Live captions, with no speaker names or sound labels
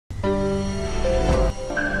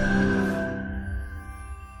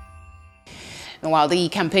While the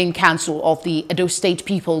campaign council of the Edo State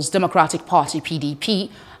People's Democratic Party, PDP,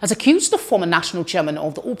 has accused the former national chairman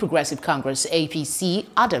of the All Progressive Congress, APC,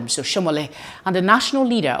 Oshiomole, and the national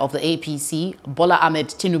leader of the APC, Bola Ahmed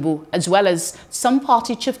Tinubu, as well as some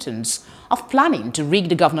party chieftains, of planning to rig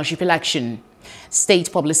the governorship election.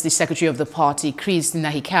 State Publicity Secretary of the party, Chris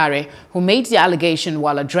Nahikare, who made the allegation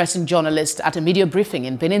while addressing journalists at a media briefing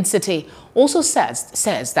in Benin City, also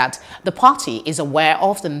says that the party is aware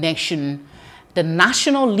of the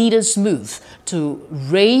national leaders' move to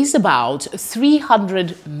raise about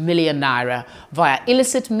 300 million naira via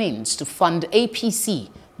illicit means to fund APC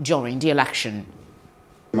during the election.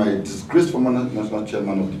 My disgraced former national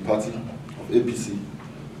chairman of the party, of APC,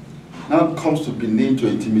 now comes to Benin to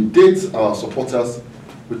intimidate our supporters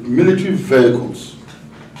with military vehicles.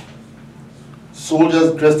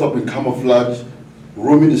 Soldiers dressed up in camouflage,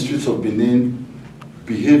 roaming the streets of Benin,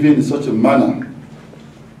 behaving in such a manner,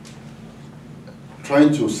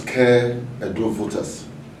 trying to scare Edo voters,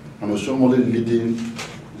 and Oshiomole leading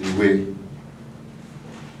the way.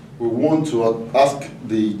 We want to ask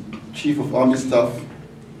the Chief of Army Staff,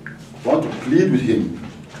 we want to plead with him,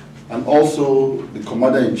 and also the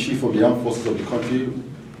Commander-in-Chief of the Armed Forces of the country,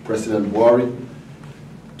 President Buhari,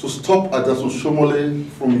 to stop Oshiomole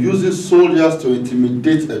from using soldiers to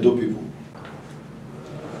intimidate Edo people.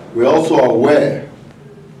 We are also aware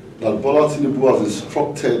that Bola Tinubu has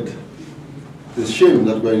instructed. It's a shame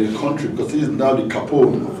that we're in a country because he is now the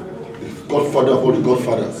Capone, the godfather of all the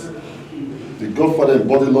godfathers. The godfather in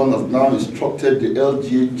Bodilon has now instructed the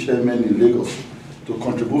LGA chairman in Lagos to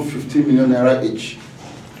contribute 15 million naira each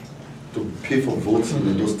to pay for votes in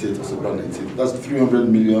Edo State of September 19th. That's 300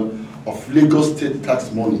 million of Lagos State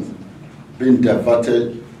tax money being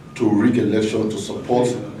diverted to rig election to support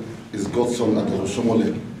his godson at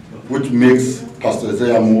Oshiomole, which makes Pastor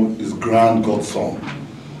Ezeyamo his grand godson.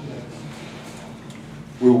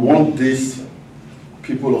 We want these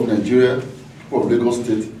people of Nigeria, people of Lagos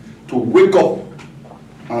State, to wake up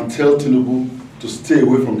and tell Tinubu to stay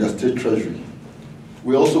away from their state treasury.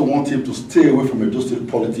 We also want him to stay away from Edo State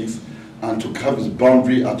politics and to have his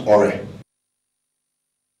boundary at Ore.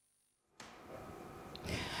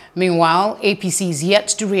 Meanwhile, APC is yet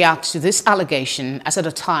to react to this allegation as at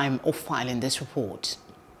the time of filing this report.